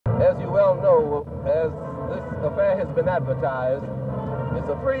know, as this affair has been advertised, it's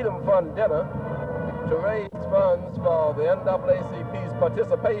a Freedom Fund dinner to raise funds for the NAACP's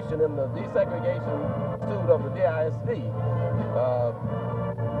participation in the desegregation suit of the DISD.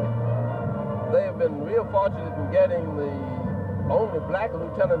 They've been real fortunate in getting the only black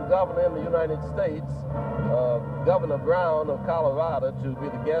lieutenant governor in the United States, Governor Brown of Colorado, to be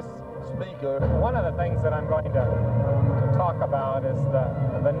the guest speaker. One of the things that I'm going to talk about is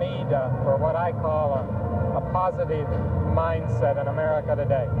the need for what I call a positive mindset in America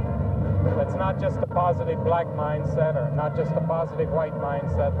today. It's not just a positive black mindset or not just a positive white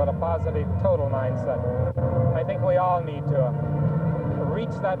mindset, but a positive total mindset. I think we all need to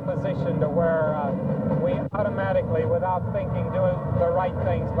reach that position to where we automatically, without thinking, do the right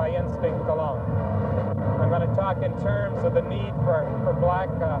things by instinct alone. I'm going to talk in terms of the need for black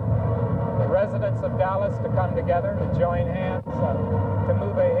residents of Dallas to come together, to join hands, to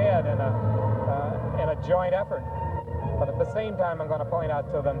move ahead in a joint effort. But at the same time, I'm going to point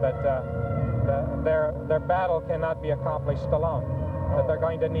out to them that their battle cannot be accomplished alone, that they're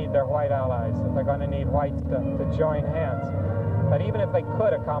going to need their white allies, that they're going to need whites to join hands. But even if they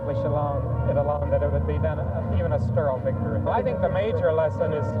could accomplish it alone, that it would be then even a sterile victory. I think the major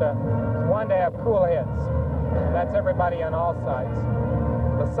lesson is one, to have cool heads. And that's everybody on all sides.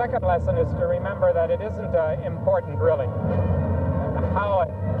 The second lesson is to remember that it isn't important, really, how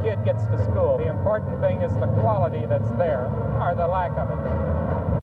a kid gets to school. The important thing is the quality that's there, or the lack of it.